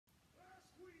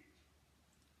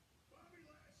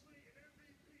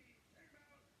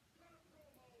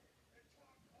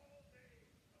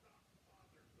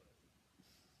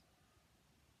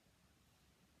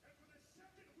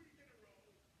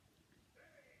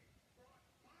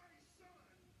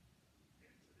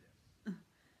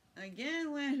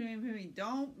Again, Lashley,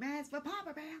 don't mess with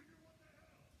Papa Bear.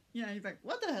 Yeah, he's like,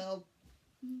 what the hell?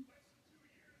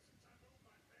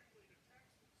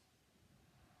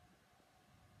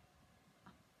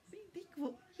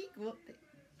 See,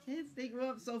 kids, they grow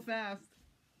up so fast.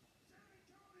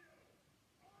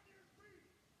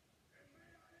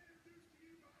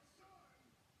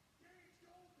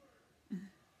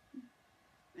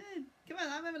 Man, come on,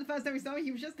 I remember the first time we saw him,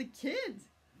 he was just a kid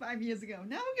 5 years ago.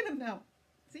 Now look at him now.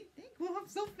 See, they grow up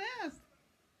so fast.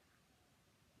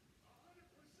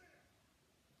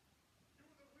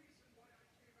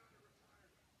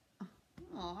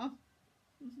 Aww.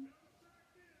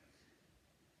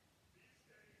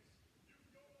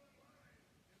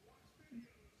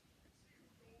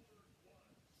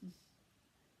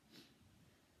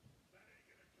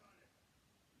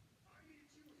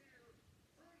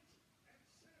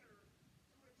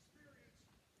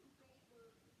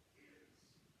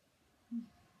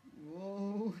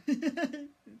 Whoa.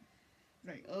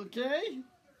 Like, okay.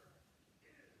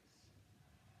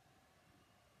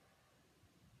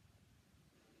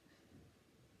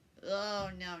 Oh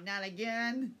no, not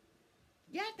again.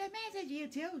 Get the message, you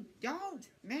two. Don't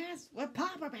mess with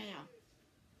Papa Bear.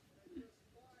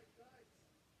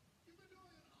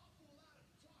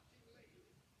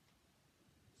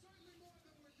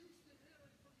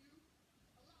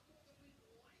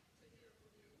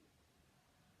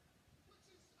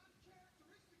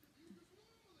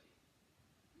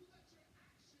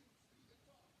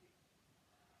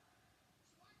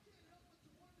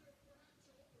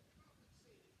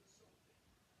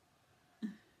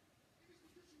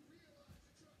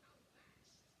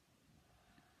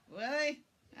 Really?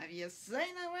 Have you seen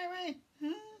that way?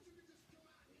 Huh?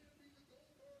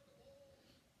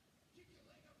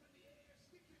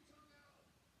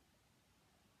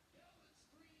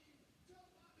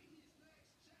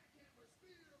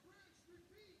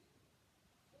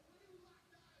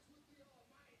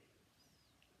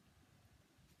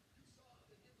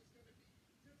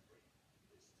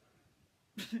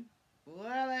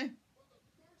 Really?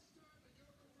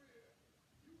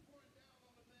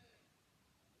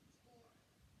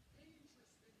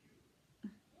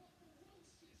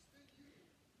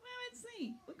 Well, let's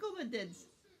see. What Goldberg did?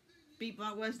 Beat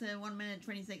Brock Lesnar in 1 minute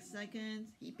 26 seconds.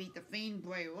 He beat the Fiend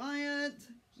Bray Wyatt.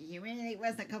 He humiliated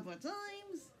Lesnar a couple of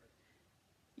times.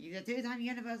 He's a two-time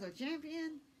Universal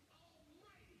Champion.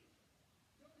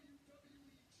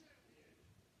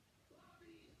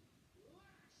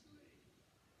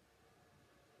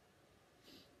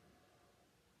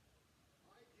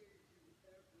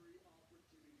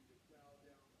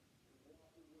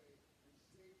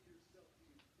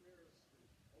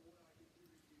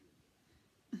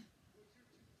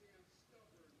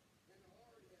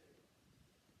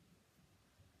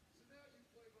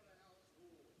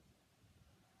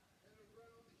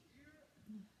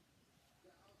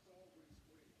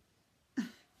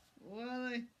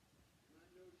 Really?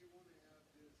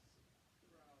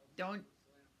 Don't.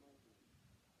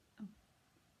 Oh.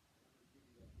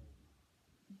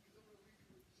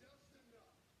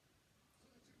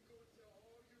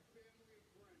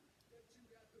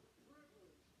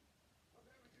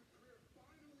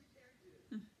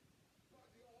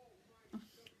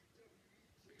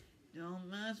 Don't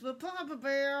mess with Papa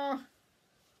Bear.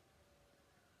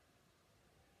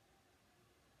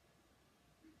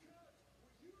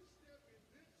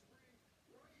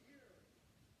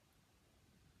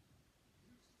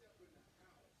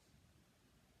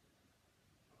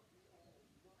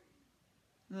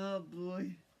 Oh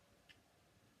boy.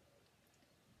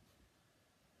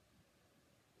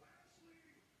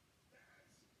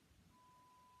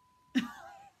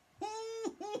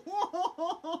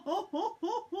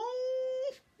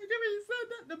 You never even said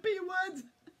that, the B word.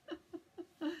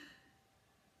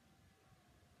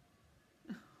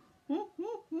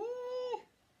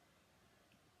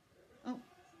 Oh.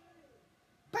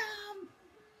 Bam!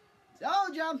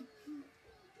 Told ya!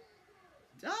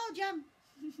 Told ya!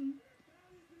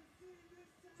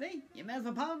 See? You mess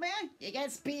with Papa Bear, you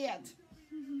get speared.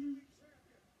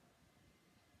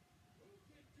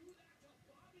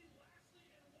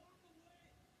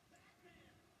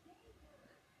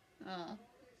 Oh,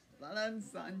 father and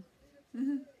son.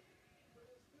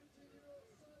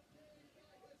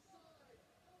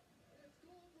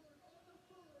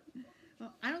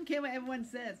 Well, I don't care what everyone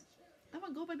says. I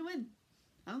want Goldberg to win.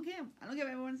 I don't care. I don't care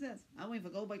what everyone says. I'm waiting for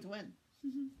Goldberg to win.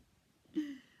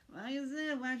 Like I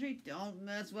said, Lashley, don't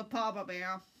mess with Papa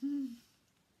Bear.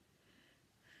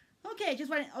 Okay, just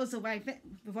want to, also,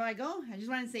 before I go, I just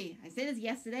want to say, I said this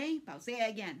yesterday, but I'll say it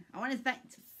again. I want to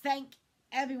thank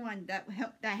everyone that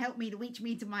helped me to reach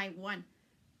me to my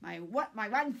my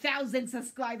 1,000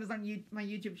 subscribers on my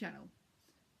YouTube channel.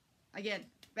 Again,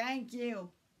 thank you.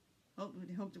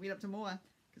 Hope to read up to more,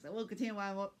 because I will continue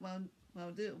what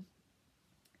I'll do.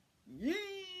 Yay!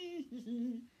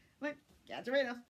 But catch you later.